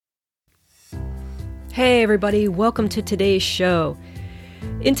Hey everybody, welcome to today's show.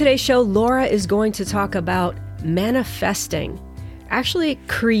 In today's show, Laura is going to talk about manifesting, actually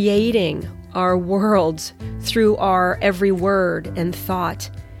creating our worlds through our every word and thought.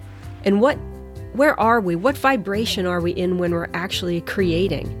 And where are we? What vibration are we in when we're actually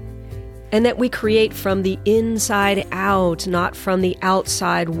creating? And that we create from the inside out, not from the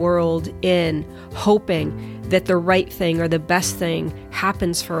outside world in, hoping that the right thing or the best thing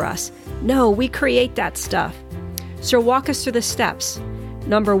happens for us. No, we create that stuff. So walk us through the steps.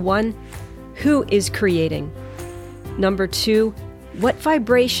 Number 1, who is creating? Number 2, what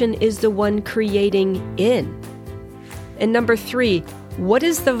vibration is the one creating in? And number 3, what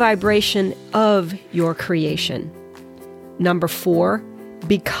is the vibration of your creation? Number 4,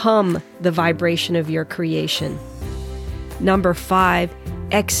 become the vibration of your creation. Number 5,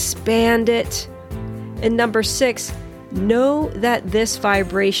 expand it. And number 6, know that this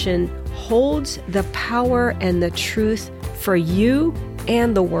vibration holds the power and the truth for you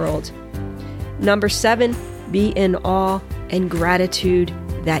and the world. Number 7, be in awe and gratitude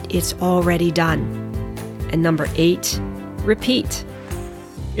that it's already done. And number 8, repeat.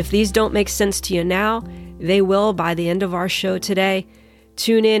 If these don't make sense to you now, they will by the end of our show today.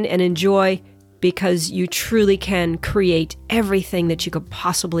 Tune in and enjoy, because you truly can create everything that you could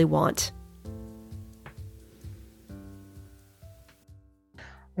possibly want.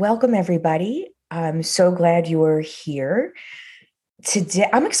 Welcome, everybody. I'm so glad you are here. Today,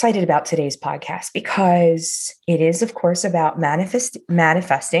 I'm excited about today's podcast because it is, of course, about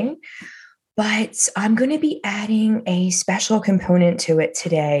manifesting, but I'm going to be adding a special component to it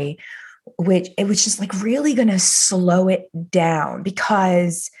today, which is like really going to slow it down,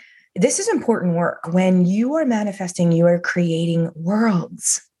 because this is important work. When you are manifesting, you are creating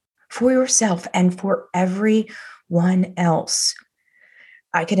worlds for yourself and for everyone else.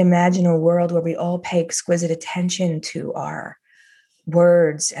 I can imagine a world where we all pay exquisite attention to our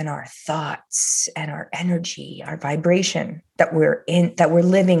words and our thoughts and our energy, our vibration that we're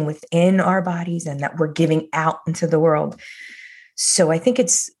living within our bodies and that we're giving out into the world. So I think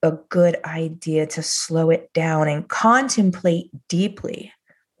it's a good idea to slow it down and contemplate deeply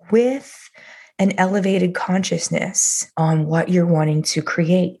with an elevated consciousness on what you're wanting to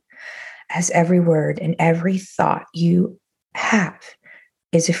create, as every word and every thought you have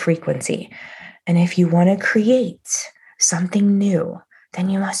is a frequency. And if you want to create something new, then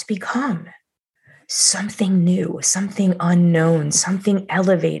you must become something new, something unknown, something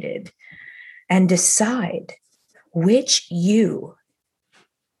elevated, and decide which you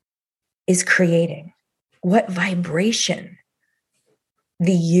is creating, what vibration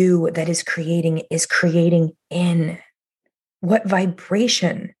the you that is creating in, what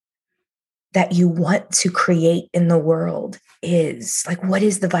vibration that you want to create in the world is. Like, what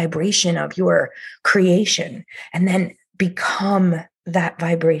is the vibration of your creation? And then become that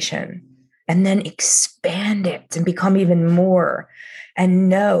vibration, and then expand it and become even more, and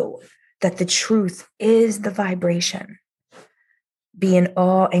know that the truth is the vibration. Be in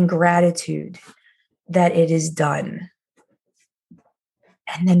awe and gratitude that it is done.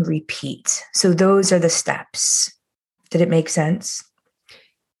 And then repeat. So those are the steps. Did it make sense?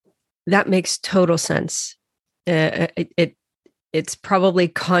 That makes total sense. It's probably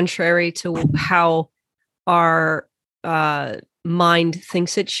contrary to how our mind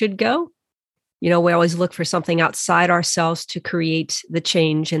thinks it should go. You know, we always look for something outside ourselves to create the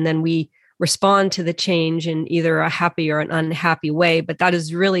change, and then we respond to the change in either a happy or an unhappy way. But that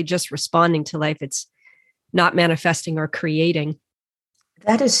is really just responding to life. It's not manifesting or creating.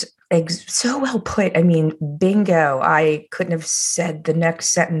 That is so well put. I mean, bingo. I couldn't have said the next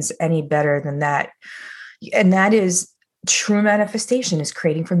sentence any better than that. And that is true manifestation, is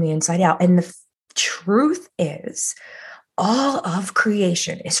creating from the inside out. And the truth is, all of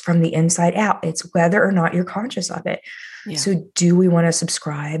creation is from the inside out. It's whether or not you're conscious of it. Yeah. So do we want to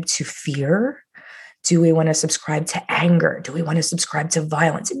subscribe to fear? Do we want to subscribe to anger? Do we want to subscribe to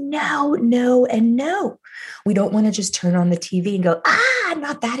violence? No, no, and no. We don't want to just turn on the TV and go,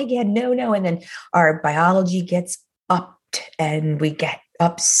 not that again. No, no. And then our biology gets upped and we get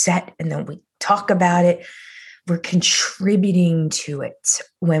upset, and then we talk about it. We're contributing to it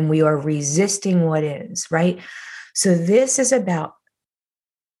when we are resisting what is, right? So this is about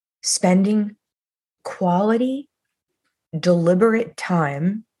spending quality, deliberate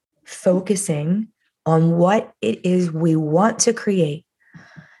time focusing on what it is we want to create,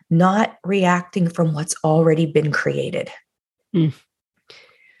 not reacting from what's already been created. Mm.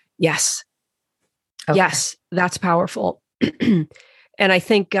 Yes. Okay. Yes, that's powerful. And I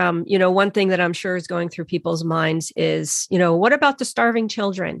think, one thing that I'm sure is going through people's minds is, what about the starving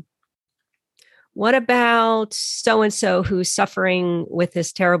children? What about so and so who's suffering with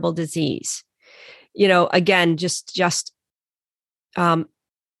this terrible disease? Again,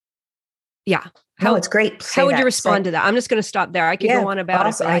 yeah. No, it's great. How would you respond to that? I'm just going to stop there. I could go on about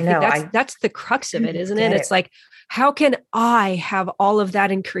it, but I think that's the crux of it, isn't it? It's like, how can I have all of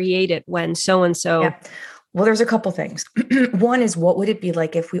that and create it when so-and-so? Yeah. Well, there's a couple things. One is, what would it be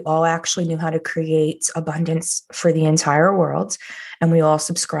like if we all actually knew how to create abundance for the entire world, and we all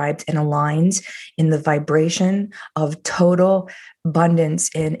subscribed and aligned in the vibration of total abundance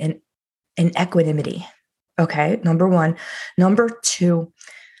in equanimity? Okay. Number one. Number two,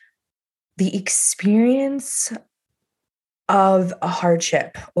 the experience of a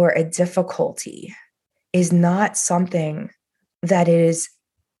hardship or a difficulty is not something that is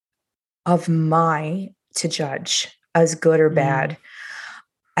of to judge as good or bad.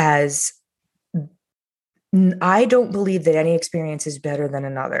 As I don't believe that any experience is better than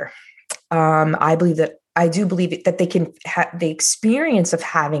another. I do believe that they can the experience of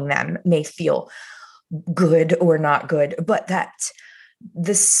having them may feel good or not good, but that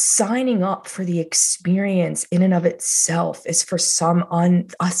the signing up for the experience in and of itself is for something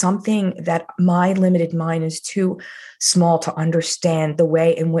that my limited mind is too small to understand the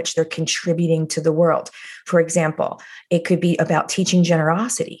way in which they're contributing to the world. For example, it could be about teaching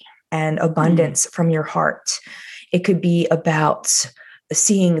generosity and abundance from your heart. It could be about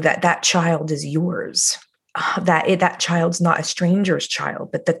seeing that child is yours, that child's not a stranger's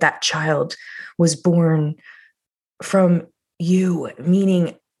child, but that child was born from you,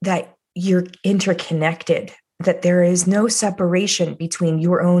 meaning that you're interconnected, that there is no separation between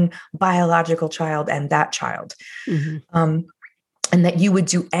your own biological child and that child. And that you would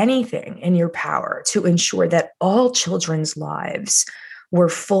do anything in your power to ensure that all children's lives were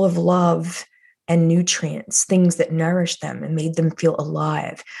full of love and nutrients, things that nourished them and made them feel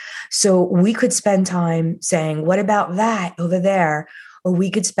alive. So we could spend time saying, what about that over there? Or we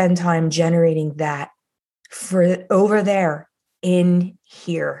could spend time generating that for over there in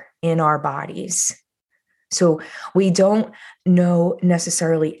here in our bodies. So we don't know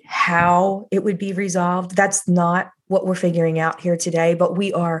necessarily how it would be resolved. That's not what we're figuring out here today, but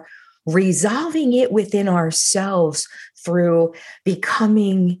we are resolving it within ourselves through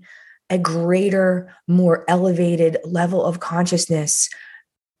becoming a greater, more elevated level of consciousness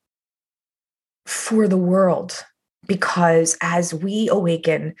for the world. Because as we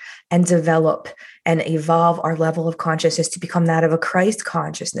awaken and develop and evolve our level of consciousness to become that of a Christ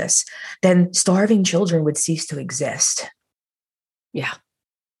consciousness, then starving children would cease to exist. Yeah.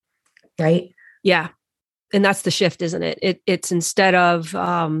 Right? Yeah. And that's the shift, isn't it? It's instead of,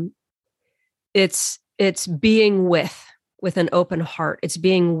 it's being with an open heart. It's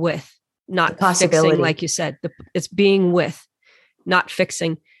being with, not fixing, like you said. It's being with, not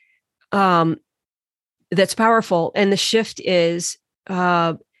fixing. That's powerful. And the shift is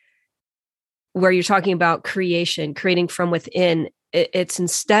where you're talking about creating from within. It's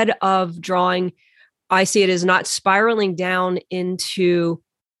instead of drawing, I see it as not spiraling down into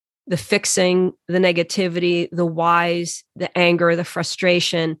the fixing, the negativity, the whys, the anger, the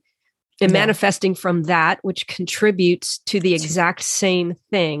frustration, and manifesting from that, which contributes to the exact same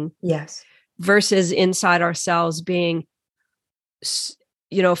thing. Yes. Versus inside ourselves being,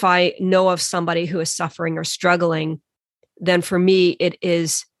 if I know of somebody who is suffering or struggling, then for me, it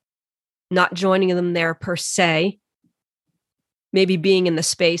is not joining them there per se, maybe being in the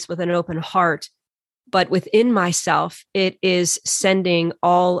space with an open heart, but within myself, it is sending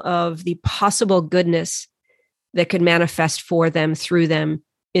all of the possible goodness that could manifest for them, through them,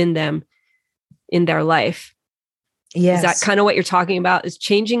 in their life. Yes. Is that kind of what you're talking about? Is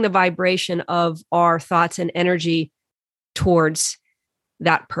changing the vibration of our thoughts and energy towards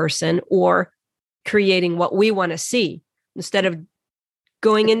that person, or creating what we want to see instead of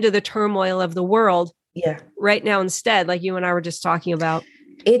going into the turmoil of the world. Yeah. Right now, instead, like you and I were just talking about,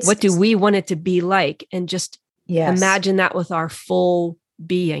 what do we want it to be like? And just imagine that with our full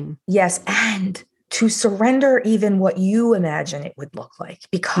being. Yes. And to surrender even what you imagine it would look like,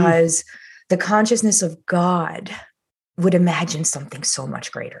 because the consciousness of God would imagine something so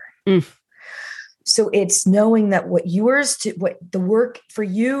much greater. So it's knowing that what the work for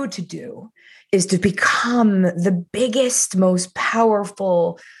you to do is to become the biggest, most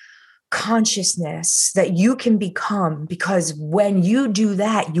powerful consciousness that you can become, because when you do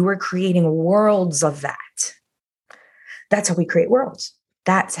that, you are creating worlds of that. That's how we create worlds.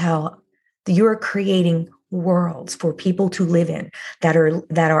 That's how you're creating worlds for people to live in that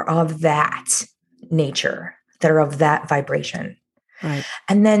are of that nature, that are of that vibration. Right.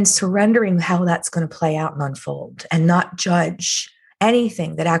 And then surrendering how that's going to play out and unfold, and not judge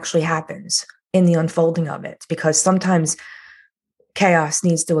anything that actually happens in the unfolding of it, because sometimes chaos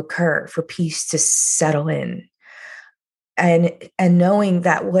needs to occur for peace to settle in. And knowing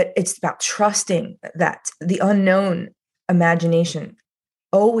that what it's about, trusting that the unknown imagination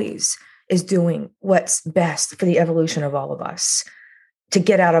always is doing what's best for the evolution of all of us, to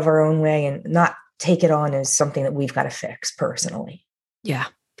get out of our own way and not take it on as something that we've got to fix personally. Yeah.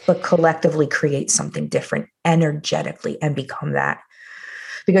 But collectively create something different energetically and become that.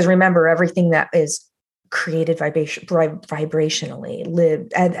 Because remember, everything that is created vibrationally,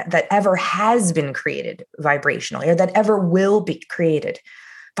 lived, and that ever has been created vibrationally, or that ever will be created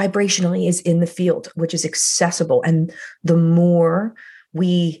vibrationally, is in the field, which is accessible. And the more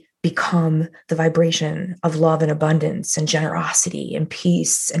we become the vibration of love and abundance and generosity and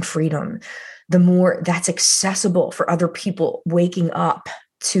peace and freedom, the more that's accessible for other people waking up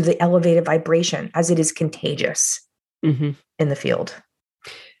to the elevated vibration, as it is contagious in the field.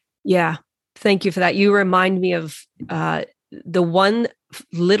 Yeah. Thank you for that. You remind me of the one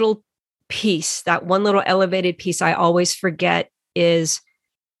little piece, that one little elevated piece I always forget, is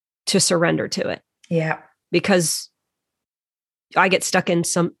to surrender to it. Yeah. Because I get stuck in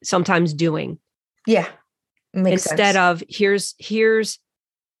sometimes doing. Yeah. Makes instead sense. of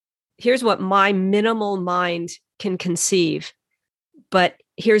here's what my minimal mind can conceive, but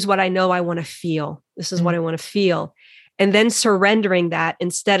here's what I know I want to feel. This is what I want to feel. And then surrendering that,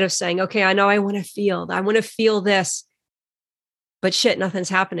 instead of saying, okay, I know I want to feel this, but shit, nothing's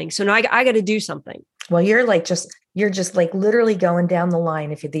happening. So now I got to do something. Well, you're just like literally going down the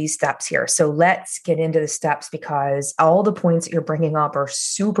line of these steps here. So let's get into the steps, because all the points that you're bringing up are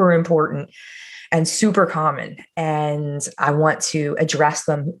super important and super common. And I want to address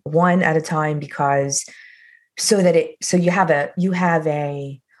them one at a time, because so you have a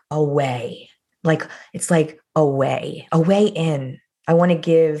way, like, it's like a way in. I want to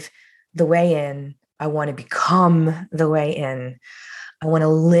give the way in. I want to become the way in. I want to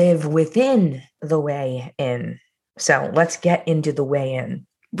live within the way in. So let's get into the way in.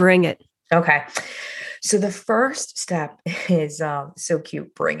 Bring it. Okay. So the first step is so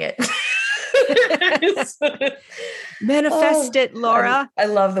cute. Bring it. Manifest it, Laura. I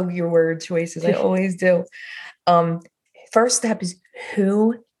love your word choices. I always do. First step is,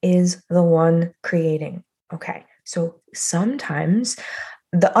 who is the one creating? Okay. So sometimes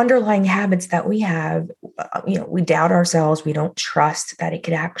the underlying habits that we have, we doubt ourselves. We don't trust that it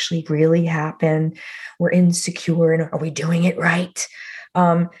could actually really happen. We're insecure. And are we doing it right?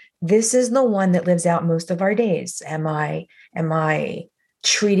 This is the one that lives out most of our days. Am I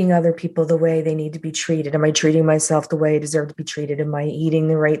treating other people the way they need to be treated? Am I treating myself the way I deserve to be treated? Am I eating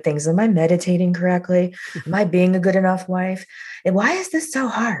the right things? Am I meditating correctly? Am I being a good enough wife? And why is this so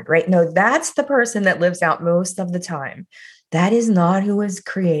hard, right? No, that's the person that lives out most of the time. That is not who is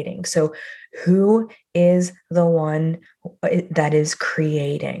creating. So who is the one that is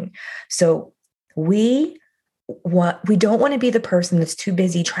creating? So we don't want to be the person that's too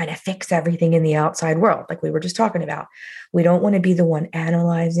busy trying to fix everything in the outside world, like we were just talking about. We don't want to be the one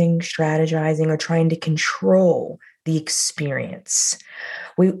analyzing, strategizing, or trying to control the experience.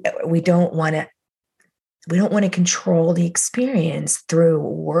 We don't want to control the experience through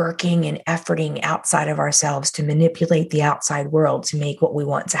working and efforting outside of ourselves to manipulate the outside world to make what we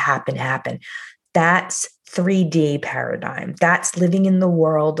want to happen. That's 3D paradigm. That's living in the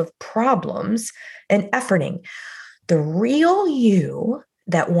world of problems and efforting. The real you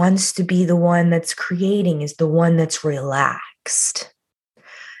that wants to be the one that's creating is the one that's relaxed,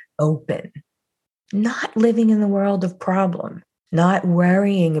 open, not living in the world of problem, not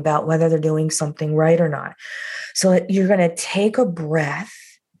worrying about whether they're doing something right or not. So you're going to take a breath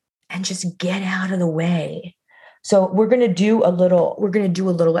and just get out of the way. So we're going to do a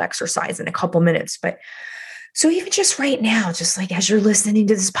little exercise in a couple minutes, but so even just right now, just like as you're listening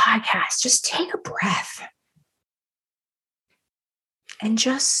to this podcast, just take a breath and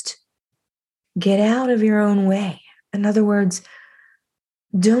just get out of your own way. In other words,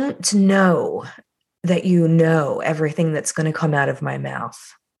 don't know that you know everything that's going to come out of my mouth.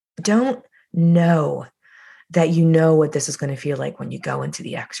 Don't know that you know what this is going to feel like when you go into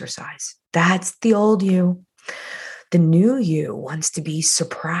the exercise. That's the old you. The new you wants to be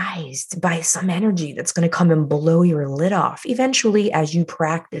surprised by some energy that's going to come and blow your lid off eventually as you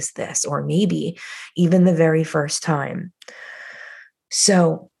practice this, or maybe even the very first time.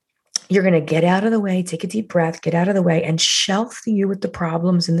 So you're going to get out of the way, take a deep breath, get out of the way, and shelf the you with the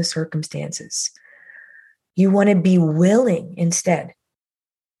problems and the circumstances. You want to be willing instead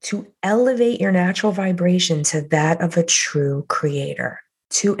to elevate your natural vibration to that of a true creator,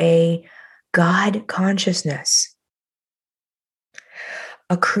 to a God consciousness.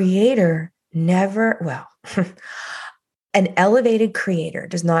 A creator well, an elevated creator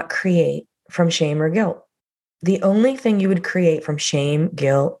does not create from shame or guilt. The only thing you would create from shame,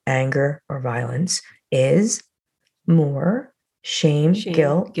 guilt, anger, or violence is more shame,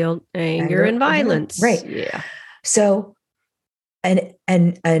 guilt, anger, and violence. Right. Yeah. So an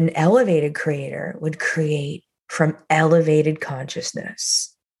elevated creator would create from elevated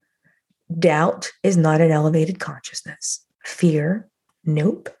consciousness. Doubt is not an elevated consciousness. Fear,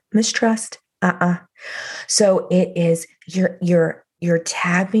 nope. Mistrust, So it is you're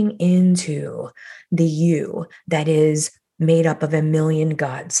tapping into the you that is made up of a million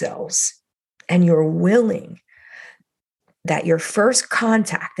God cells, and you're willing that your first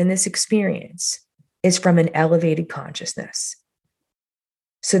contact in this experience is from an elevated consciousness.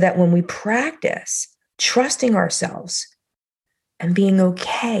 So that when we practice trusting ourselves and being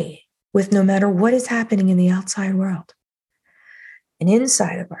okay with no matter what is happening in the outside world and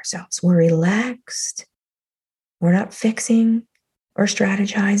inside of ourselves, we're relaxed. We're not fixing or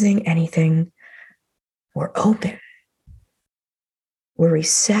strategizing anything. We're open. We're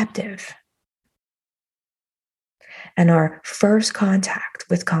receptive. And our first contact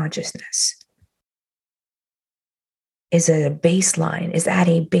with consciousness is at a baseline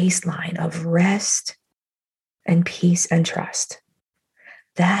of rest and peace and trust.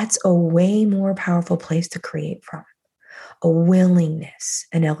 That's a way more powerful place to create from. A willingness,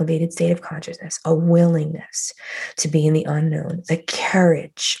 an elevated state of consciousness, a willingness to be in the unknown, the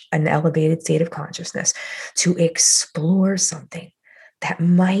courage, an elevated state of consciousness to explore something that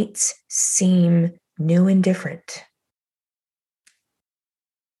might seem new and different.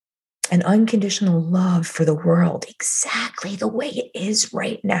 An unconditional love for the world, exactly the way it is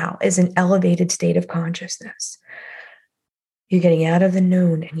right now, is an elevated state of consciousness. You're getting out of the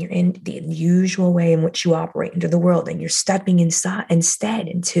known and you're in the usual way in which you operate into the world, and you're stepping inside instead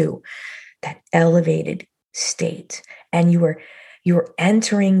into that elevated state. And you are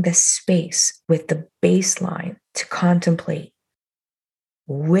entering the space with the baseline to contemplate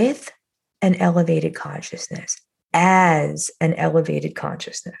with an elevated consciousness, as an elevated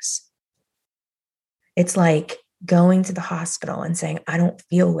consciousness. It's like going to the hospital and saying, I don't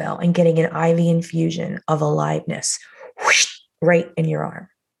feel well, and getting an IV infusion of aliveness whoosh, right in your arm.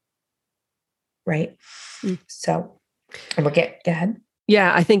 Right? So, and we'll go ahead.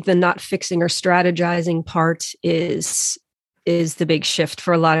 Yeah, I think the not fixing or strategizing part is the big shift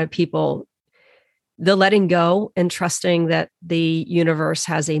for a lot of people. The letting go and trusting that the universe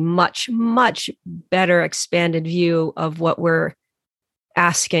has a much, much better expanded view of what we're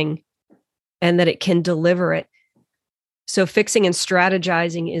asking, and that it can deliver it. So fixing and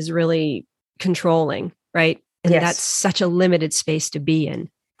strategizing is really controlling, right? And yes. That's such a limited space to be in.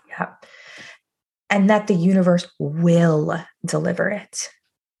 Yeah. And that the universe will deliver it.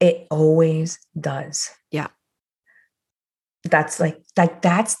 It always does. Yeah. That's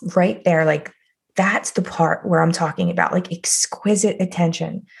that's right there. Like, that's the part where I'm talking about, like, exquisite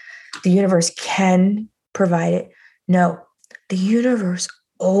attention. The universe can provide it. No, the universe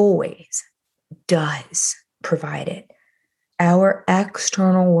always does provide it. Our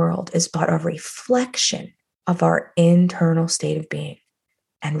external world is but a reflection of our internal state of being.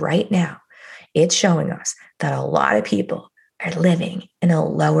 And right now, it's showing us that a lot of people are living in a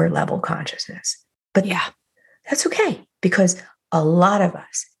lower level consciousness. But yeah, that's okay, because a lot of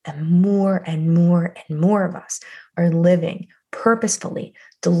us, and more and more and more of us, are living purposefully,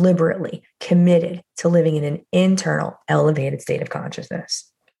 deliberately committed to living in an internal elevated state of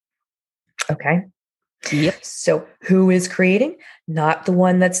consciousness. Okay. Yep. So who is creating? Not the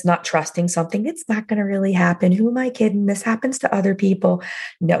one that's not trusting something. It's not going to really happen. Who am I kidding? This happens to other people.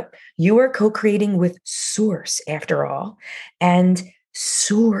 No, you are co-creating with Source, after all. And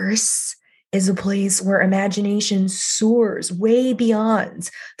Source is a place where imagination soars way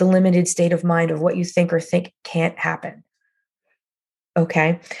beyond the limited state of mind of what you think or think can't happen.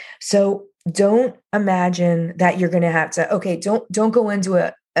 Okay. So don't imagine that you're going to have to, okay, don't go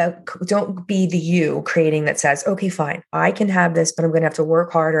into don't be the you creating that says, okay, fine, I can have this, but I'm going to have to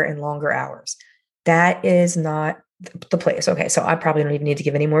work harder and longer hours. That is not the place. Okay. So I probably don't even need to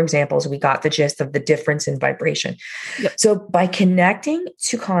give any more examples. We got the gist of the difference in vibration. Yep. So by connecting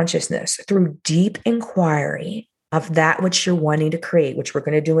to consciousness through deep inquiry of that which you're wanting to create, which we're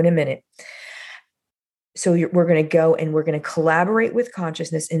going to do in a minute. So we're going to go and we're going to collaborate with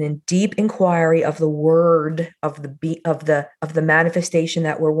consciousness in a deep inquiry of the word of the manifestation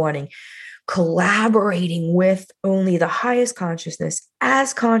that we're wanting, collaborating with only the highest consciousness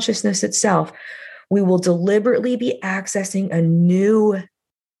as consciousness itself. We will deliberately be accessing a new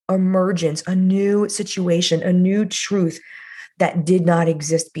emergence, a new situation, a new truth that did not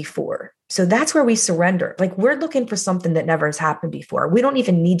exist before. So that's where we surrender. Like we're looking for something that never has happened before. We don't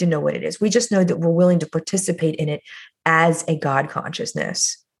even need to know what it is. We just know that we're willing to participate in it as a God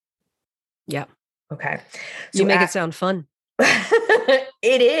consciousness. Yeah. Okay. So you make it sound fun.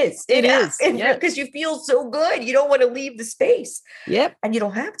 It is. It is. Because you feel so good. You don't want to leave the space. Yep. And you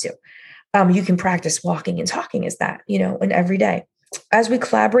don't have to. You can practice walking and talking as that, and every day. As we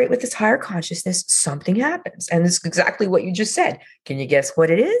collaborate with this higher consciousness, something happens. And it's exactly what you just said. Can you guess what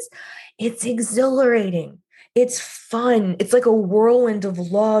it is? It's exhilarating. It's fun. It's like a whirlwind of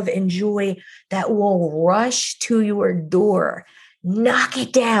love and joy that will rush to your door. Knock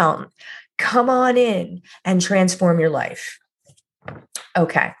it down. Come on in and transform your life.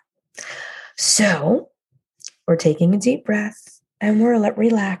 Okay. So we're taking a deep breath and we're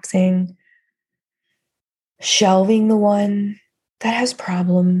relaxing, shelving the one that has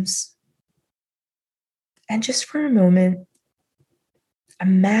problems. And just for a moment,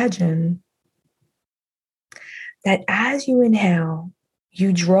 imagine that as you inhale,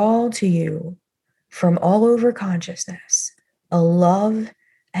 you draw to you from all over consciousness a love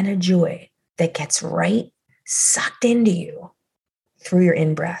and a joy that gets right sucked into you through your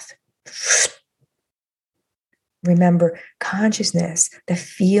in-breath. Remember, consciousness, the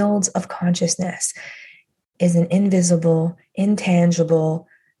fields of consciousness, is an invisible, intangible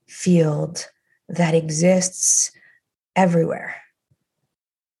field that exists everywhere,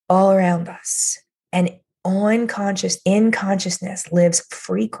 all around us. And in consciousness lives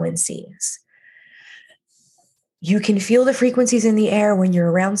frequencies. You can feel the frequencies in the air when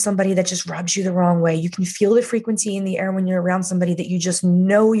you're around somebody that just rubs you the wrong way. You can feel the frequency in the air when you're around somebody that you just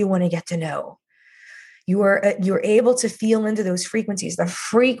know you want to get to know. You're able to feel into those frequencies, the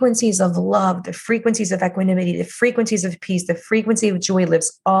frequencies of love, the frequencies of equanimity, the frequencies of peace, the frequency of joy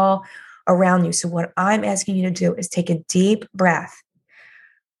lives all around you. So what I'm asking you to do is take a deep breath,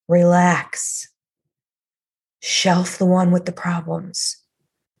 relax, shelf the one with the problems.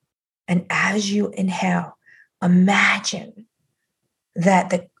 And as you inhale, imagine that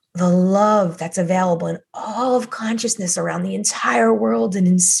the love that's available in all of consciousness around the entire world and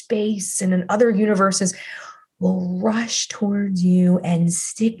in space and in other universes will rush towards you and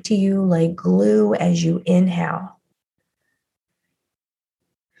stick to you like glue as you inhale.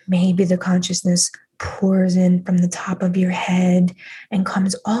 Maybe the consciousness pours in from the top of your head and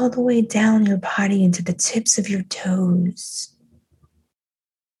comes all the way down your body into the tips of your toes.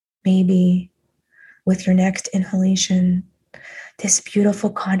 Maybe with your next inhalation, this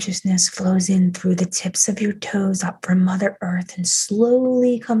beautiful consciousness flows in through the tips of your toes up from Mother Earth and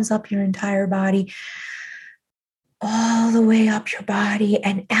slowly comes up your entire body, all the way up your body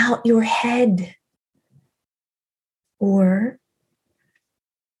and out your head. Or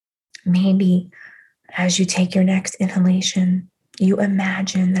maybe as you take your next inhalation, you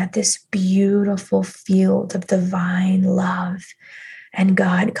imagine that this beautiful field of divine love and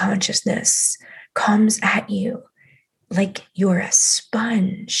God consciousness comes at you like you're a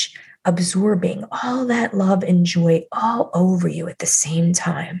sponge, absorbing all that love and joy all over you at the same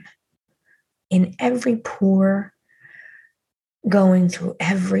time. In every pore, going through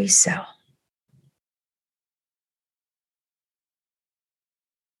every cell.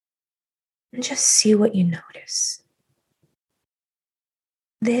 And just see what you notice.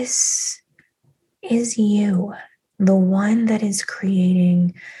 This is you, the one that is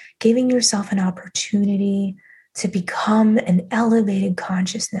creating, giving yourself an opportunity to become an elevated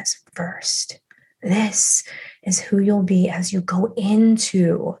consciousness first. This is who you'll be as you go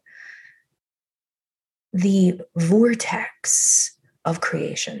into the vortex of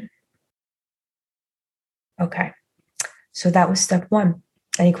creation. Okay, so that was step one.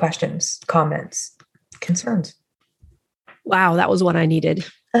 Any questions, comments, concerns? Wow, that was what I needed.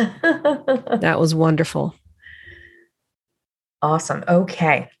 That was wonderful. Awesome.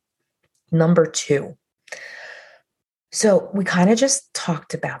 Okay, number 2. So we kind of just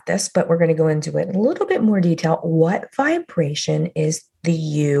talked about this, but we're going to go into it in a little bit more detail. What vibration is the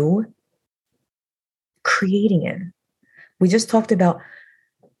you creating in? We just talked about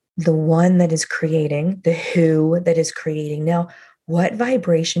the one that is creating, the who that is creating. Now, what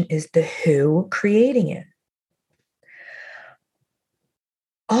vibration is the who creating in?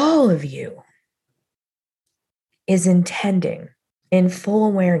 All of you is intending in full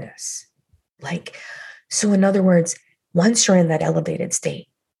awareness. So in other words, once you're in that elevated state,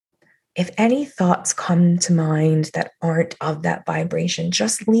 if any thoughts come to mind that aren't of that vibration,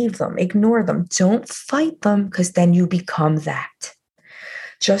 just leave them, ignore them. Don't fight them, because then you become that.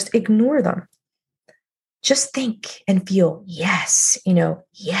 Just ignore them. Just think and feel, yes,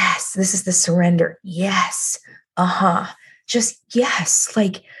 yes, this is the surrender. Yes, just yes,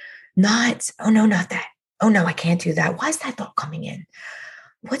 Not, oh no, not that. Oh no, I can't do that. Why is that thought coming in?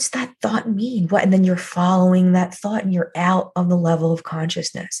 What's that thought mean? What? And then you're following that thought and you're out of the level of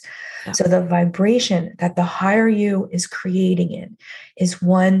consciousness. Yeah. So the vibration that the higher you is creating in is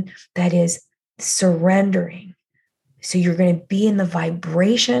one that is surrendering. So you're going to be in the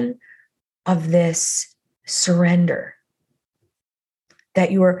vibration of this surrender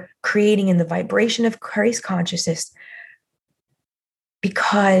that you are creating in the vibration of Christ consciousness,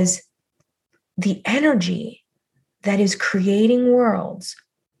 because the energy that is creating worlds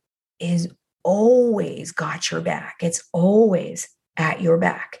is always got your back. It's always at your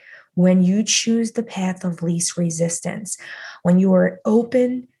back. When you choose the path of least resistance, when you are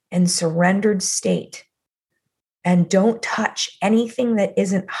open and surrendered state and don't touch anything that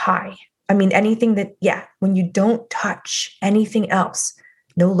isn't high. I mean, anything that, when you don't touch anything else,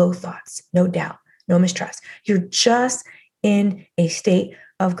 no low thoughts, no doubt, no mistrust. You're just in a state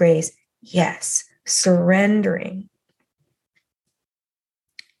of grace. Yes, surrendering.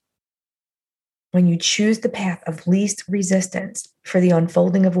 When you choose the path of least resistance for the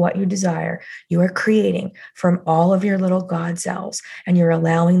unfolding of what you desire, you are creating from all of your little God selves, and you're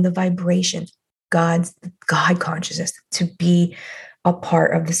allowing the vibration, God consciousness, to be a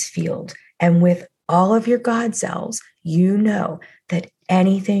part of this field. And with all of your God selves, you know that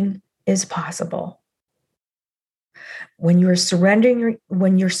anything is possible. When you're surrendering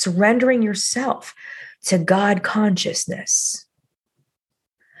yourself to God consciousness,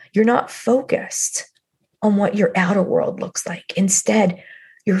 you're not focused on what your outer world looks like. Instead,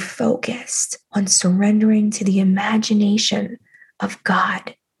 you're focused on surrendering to the imagination of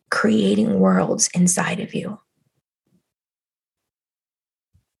God creating worlds inside of you.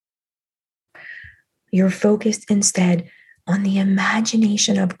 You're focused instead on the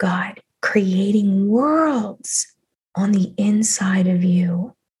imagination of God creating worlds on the inside of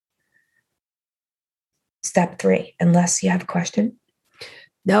you. Step 3, unless you have a question.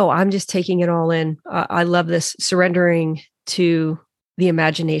 No, I'm just taking it all in. I love this, surrendering to the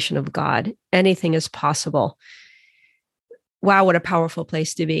imagination of God. Anything is possible. Wow, what a powerful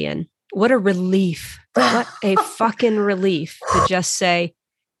place to be in. What a relief. What a fucking relief to just say,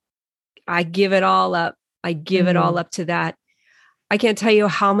 I give it all up. I give it all up to that. I can't tell you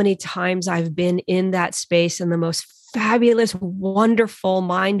how many times I've been in that space and the most fabulous, wonderful,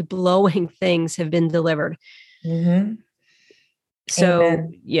 mind-blowing things have been delivered. Mm-hmm. So,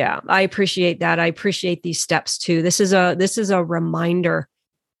 Amen. yeah, I appreciate that. I appreciate these steps too. This is a reminder.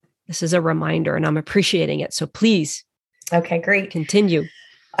 This is a reminder, and I'm appreciating it. So please. Okay, great. Continue.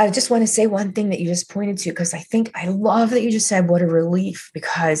 I just want to say one thing that you just pointed to, because I love that you just said, what a relief,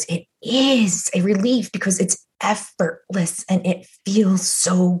 because it is a relief, because it's effortless and it feels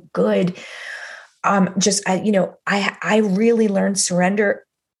so good. I really learned surrender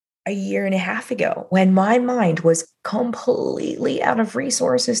a year and a half ago, when my mind was completely out of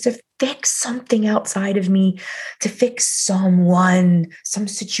resources to fix something outside of me, to fix someone, some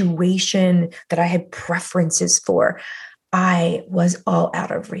situation that I had preferences for. I was all out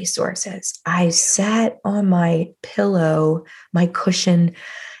of resources. I sat on my pillow, my cushion,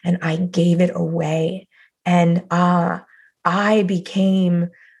 and I gave it away. And I became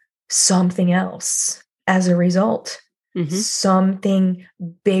something else as a result. Mm-hmm. Something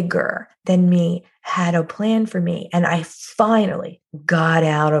bigger than me had a plan for me. And I finally got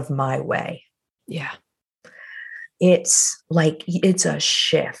out of my way. Yeah. It's a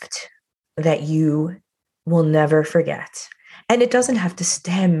shift that you will never forget. And it doesn't have to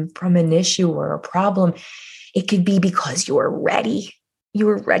stem from an issue or a problem. It could be because you are ready. You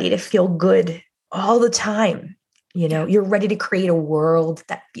are ready to feel good all the time. You're ready to create a world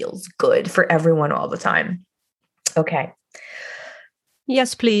that feels good for everyone all the time. Okay.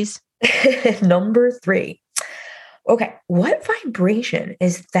 Yes, please. Number 3. Okay. What vibration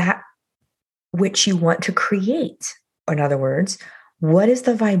is that which you want to create? In other words, what is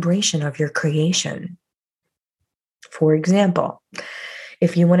the vibration of your creation? For example,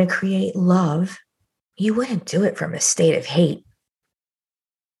 if you want to create love, you wouldn't do it from a state of hate.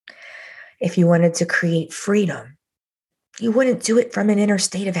 If you wanted to create freedom, you wouldn't do it from an inner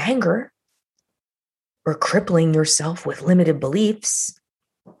state of anger or crippling yourself with limited beliefs.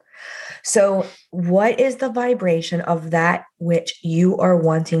 So, what is the vibration of that which you are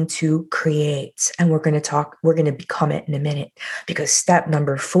wanting to create? And we're going to become it in a minute, because step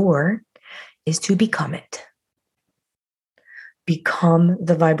number 4 is to become it. Become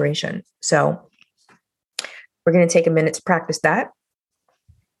the vibration. So, we're going to take a minute to practice that.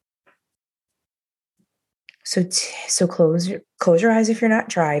 So close your eyes if you're not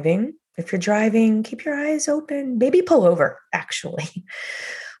driving. If you're driving, keep your eyes open. Maybe pull over, actually.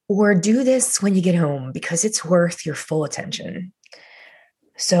 or do this when you get home because it's worth your full attention.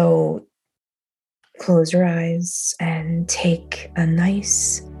 So close your eyes and take a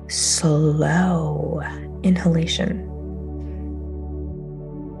nice, slow inhalation.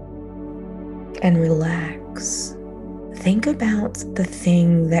 And relax. Think about the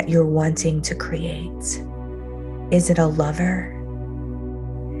thing that you're wanting to create. Is it a lover?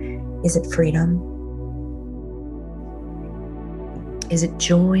 Is it freedom? Is it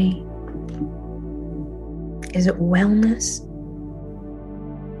joy? Is it wellness?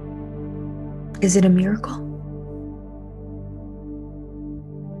 Is it a miracle?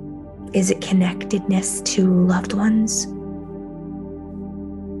 Is it connectedness to loved ones?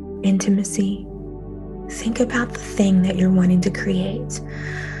 Intimacy? Think about the thing that you're wanting to create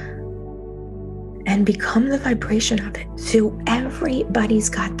and become the vibration of it. So everybody's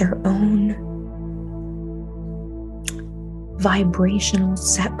got their own vibrational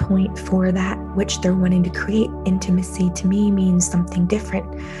set point for that which they're wanting to create. Intimacy to me means something different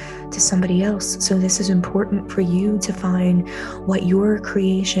to somebody else. So this is important for you to find what your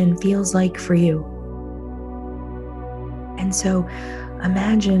creation feels like for you. And so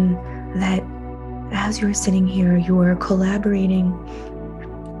imagine that as you're sitting here, you are collaborating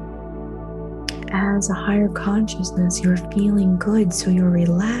as a higher consciousness. You're feeling good, so you're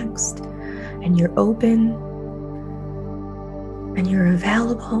relaxed and you're open and you're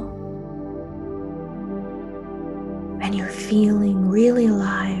available and you're feeling really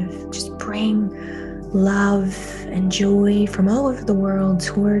alive. Just bring love and joy from all over the world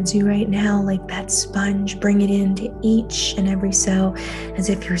towards you right now, like that sponge. Bring it into each and every cell as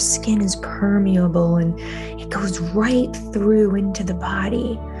if your skin is permeable and it goes right through into the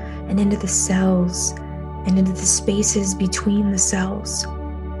body and into the cells and into the spaces between the cells.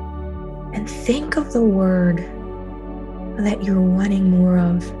 And think of the word that you're wanting more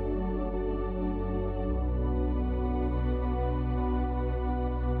of.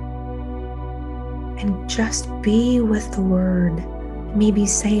 And just be with the word. Maybe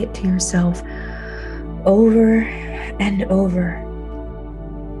say it to yourself over and over.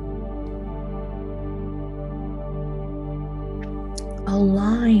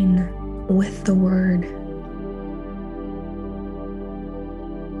 Align with the word.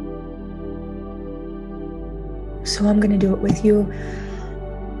 So I'm going to do it with you.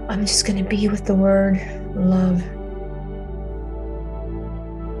 I'm just going to be with the word love.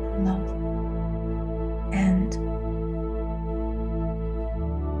 Love. And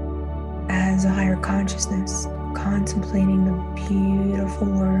as a higher consciousness, contemplating the beautiful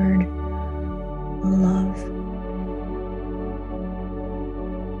word love.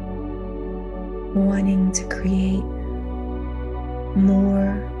 Wanting to create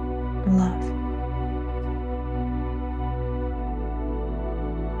more love.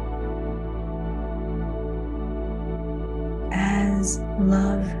 As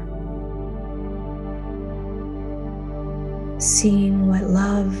love, seeing what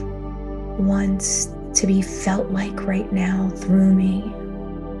love wants to be felt like right now through me.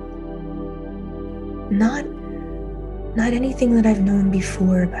 Not anything that I've known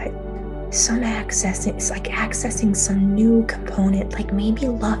before, but some accessing. It's like accessing some new component, like maybe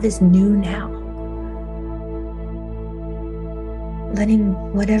love is new now. Letting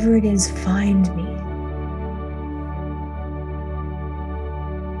whatever it is find me.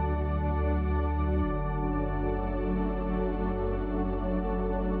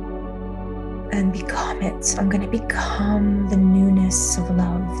 And become it. I'm going to become the newness of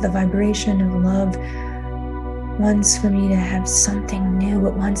love. The vibration of love wants for me to have something new.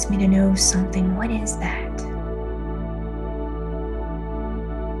 It wants me to know something. What is that?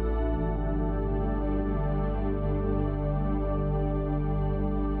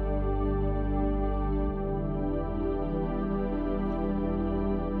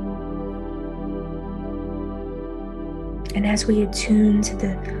 And as we attune to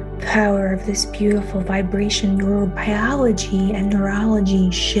the power of this beautiful vibration, your biology and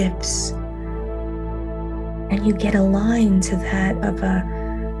neurology shifts. And you get aligned to that of a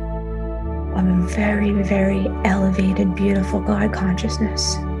very, very elevated, beautiful God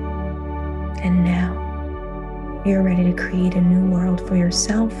consciousness. And now you're ready to create a new world for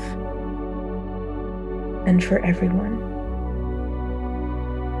yourself and for everyone.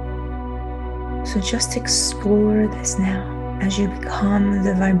 So just explore this now as you become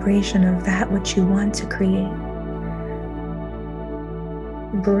the vibration of that which you want to create.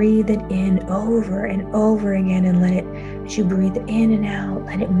 Breathe it in over and over again and let it, as you breathe in and out,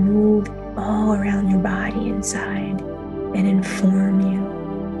 let it move all around your body inside and inform you.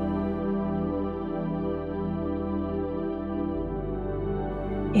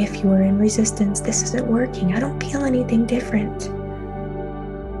 If you are in resistance, this isn't working. I don't feel anything different.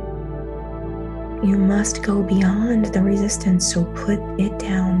 You must go beyond the resistance, so put it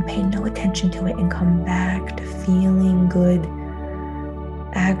down, pay no attention to it, and come back to feeling good,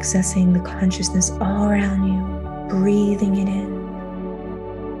 accessing the consciousness all around you, breathing it in,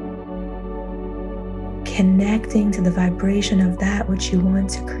 connecting to the vibration of that which you want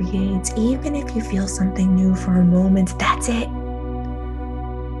to create. Even if you feel something new for a moment, that's it.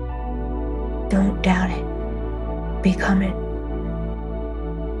 Don't doubt it. Become it.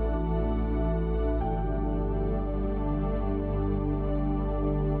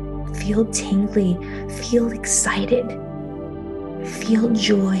 Feel tingly, feel excited, feel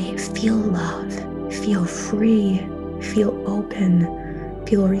joy, feel love, feel free, feel open,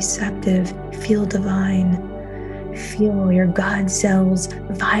 feel receptive, feel divine, feel your God cells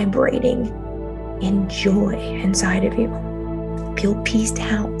vibrating in joy inside of you. Feel pieced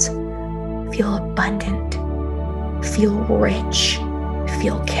out, feel abundant, feel rich,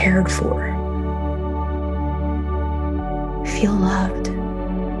 feel cared for, feel loved.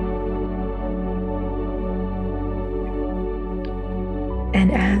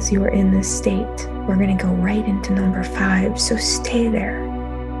 And as you are in this state, we're going to go right into number 5. So stay there.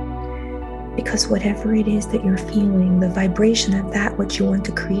 Because whatever it is that you're feeling, the vibration of that which you want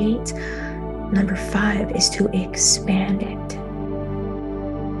to create, number 5 is to expand it.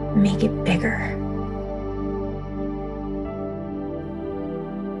 Make it bigger.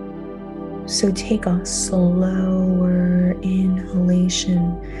 So take a slower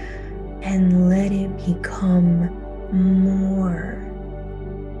inhalation and let it become more.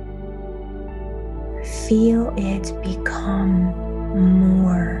 Feel it become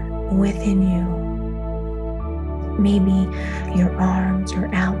more within you. Maybe your arms are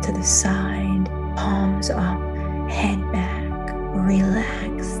out to the side, palms up, head back,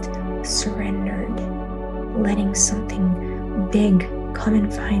 relaxed, surrendered, letting something big come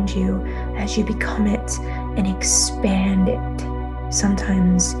and find you as you become it and expand it.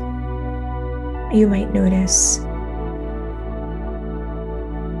 Sometimes you might notice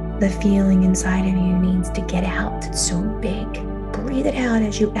the feeling inside of you needs to get out. It's so big. Breathe it out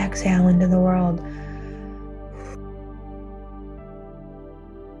as you exhale into the world.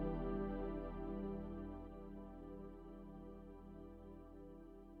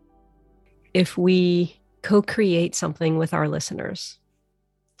 If we co-create something with our listeners.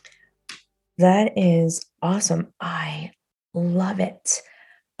 That is awesome. I love it.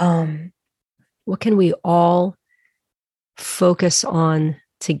 What can we all focus on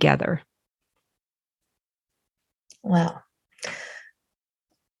together? Well,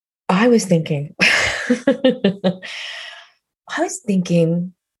 I was thinking,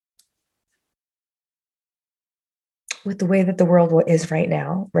 with the way that the world is right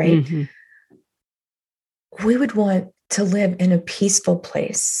now, right? Mm-hmm. We would want to live in a peaceful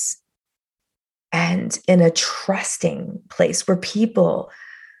place and in a trusting place where people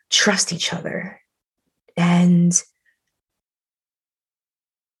trust each other, and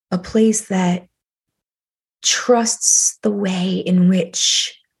a place that trusts the way in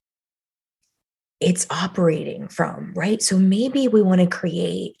which it's operating from, right? So maybe we want to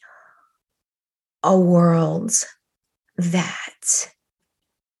create a world that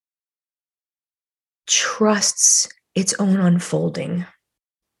trusts its own unfolding.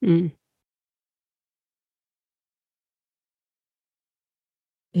 Mm.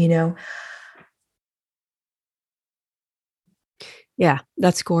 You know? Yeah,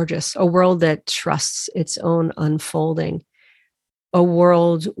 that's gorgeous. A world that trusts its own unfolding. A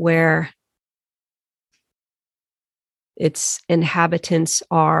world where its inhabitants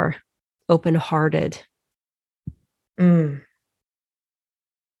are open-hearted.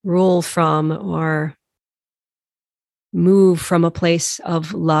 Rule from or move from a place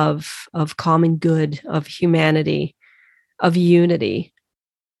of love, of common good, of humanity, of unity.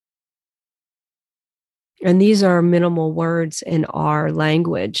 And these are minimal words in our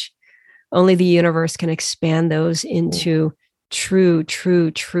language. Only the universe can expand those into true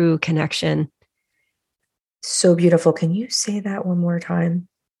connection. So beautiful. Can you say that one more time?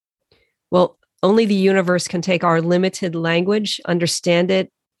 Well, only the universe can take our limited language, understand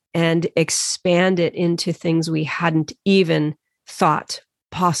it, and expand it into things we hadn't even thought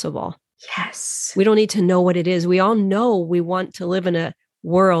possible. Yes. We don't need to know what it is. We all know we want to live in a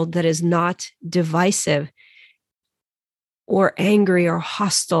world that is not divisive or angry or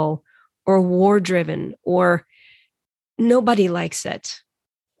hostile or war-driven, or nobody likes it.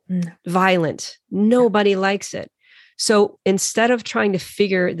 Violent. Nobody likes it. So instead of trying to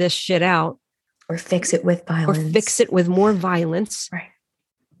figure this shit out, or fix it with violence, or fix it with more violence, right,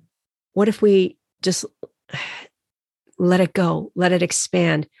 what if we just let it go, let it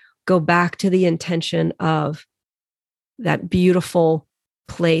expand, go back to the intention of that beautiful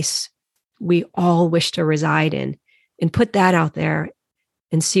place we all wish to reside in, and put that out there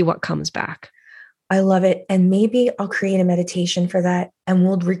and see what comes back. I love it. And maybe I'll create a meditation for that, and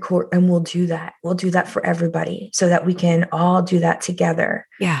we'll record and we'll do that. We'll do that for everybody so that we can all do that together.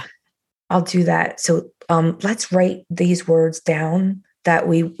 Yeah. I'll do that. So let's write these words down that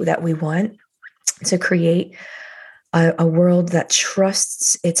we want to create a world that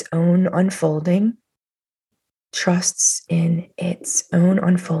trusts its own unfolding, trusts in its own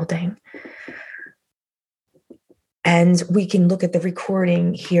unfolding. And we can look at the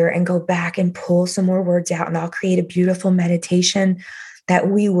recording here and go back and pull some more words out, and I'll create a beautiful meditation that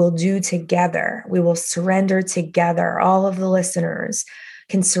we will do together. We will surrender together. All of the listeners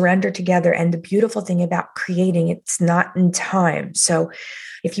can surrender together. And the beautiful thing about creating, it's not in time. So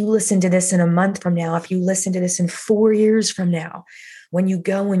if you listen to this in a month from now, if you listen to this in 4 years from now, when you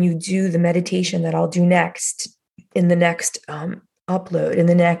go and you do the meditation that I'll do next, in the next upload, in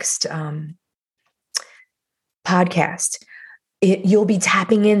the next podcast, you'll be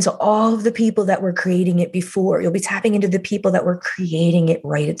tapping into all of the people that were creating it before. You'll be tapping into the people that were creating it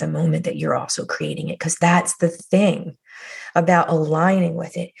right at the moment that you're also creating it. Because that's the thing about aligning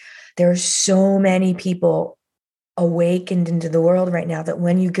with it. There are so many people awakened into the world right now that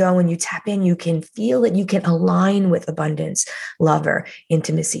when you go and you tap in, you can feel it. You can align with abundance, lover,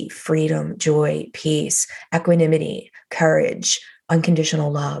 intimacy, freedom, joy, peace, equanimity, courage,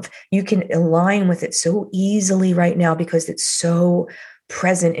 unconditional love. You can align with it so easily right now because it's so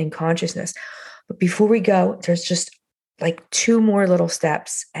present in consciousness. But before we go, there's just like 2 more little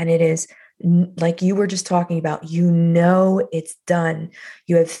steps. And it is like you were just talking about, it's done.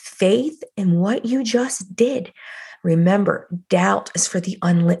 You have faith in what you just did. Remember, doubt is for the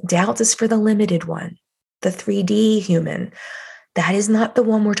limited one, the 3D human. That is not the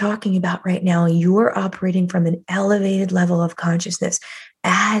one we're talking about right now. You're operating from an elevated level of consciousness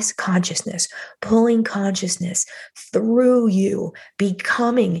as consciousness, pulling consciousness through you,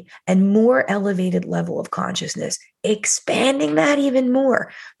 becoming a more elevated level of consciousness, expanding that even more,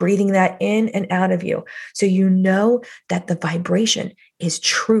 breathing that in and out of you. So you know that the vibration is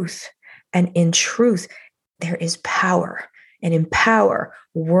truth. And in truth, there is power. And in power,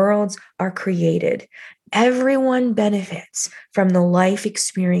 worlds are created. Everyone benefits from the life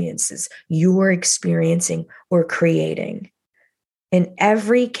experiences you're experiencing or creating. In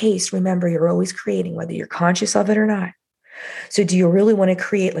every case, remember, you're always creating, whether you're conscious of it or not. So do you really want to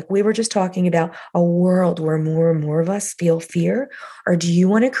create, like we were just talking about, a world where more and more of us feel fear? Or do you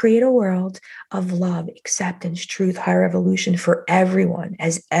want to create a world of love, acceptance, truth, higher evolution for everyone,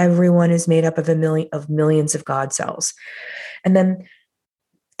 as everyone is made up of millions of God cells? And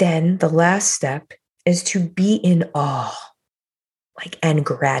then the last step is to be in awe, and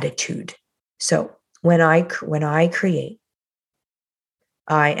gratitude. So when I create,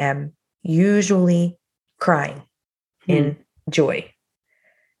 I am usually crying in joy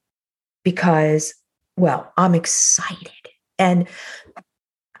because, I'm excited. And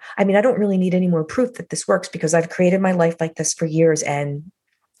I mean, I don't really need any more proof that this works because I've created my life like this for years and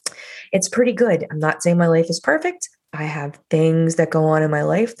it's pretty good. I'm not saying my life is perfect. I have things that go on in my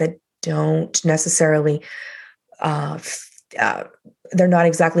life that don't necessarily, they're not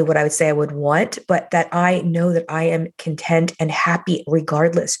exactly what I would say I would want, but that I know that I am content and happy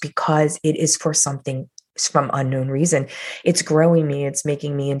regardless because it is for something, from unknown reason. It's growing me. It's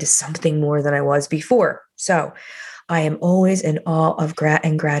making me into something more than I was before. So I am always in awe of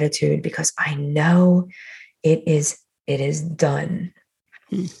gratitude because I know it is done.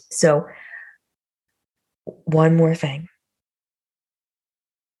 So one more thing.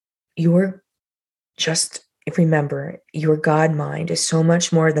 Remember, your God mind is so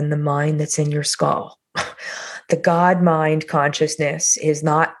much more than the mind that's in your skull. The God mind consciousness is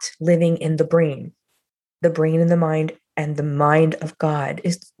not living in the brain. The brain and the mind of God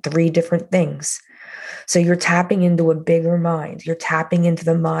is 3 different things. So you're tapping into a bigger mind. You're tapping into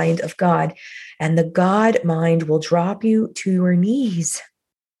the mind of God, and the God mind will drop you to your knees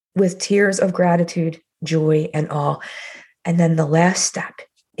with tears of gratitude, joy, and awe. And then the last step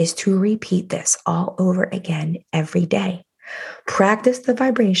is to repeat this all over again every day. Practice the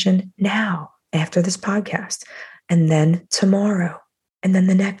vibration now after this podcast, and then tomorrow, and then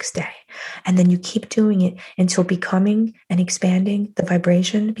the next day. And then you keep doing it until becoming and expanding the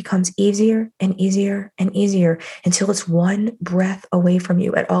vibration becomes easier and easier and easier until it's one breath away from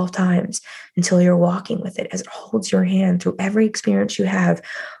you at all times, until you're walking with it as it holds your hand through every experience you have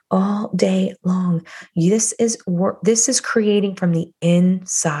all day long. This is creating from the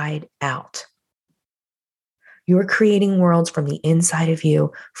inside out. You're creating worlds from the inside of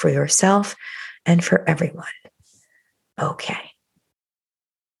you for yourself and for everyone. Okay.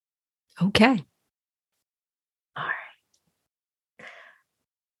 Okay. All right.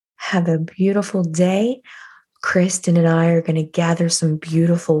 Have a beautiful day. Kristen and I are going to gather some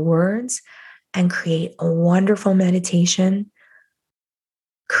beautiful words and create a wonderful meditation,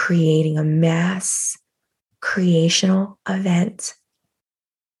 creating a mass creational event,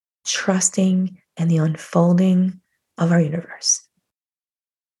 trusting in the unfolding of our universe.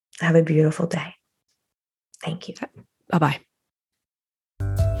 Have a beautiful day. Thank you. Bye-bye.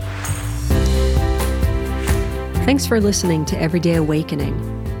 Thanks for listening to Everyday Awakening.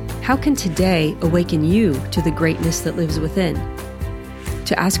 How can today awaken you to the greatness that lives within?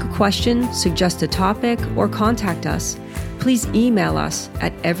 To ask a question, suggest a topic, or contact us, please email us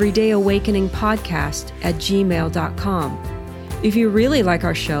at everydayawakeningpodcast@gmail.com. If you really like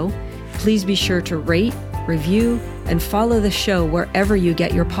our show, please be sure to rate, review, and follow the show wherever you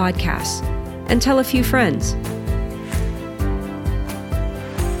get your podcasts. And tell a few friends.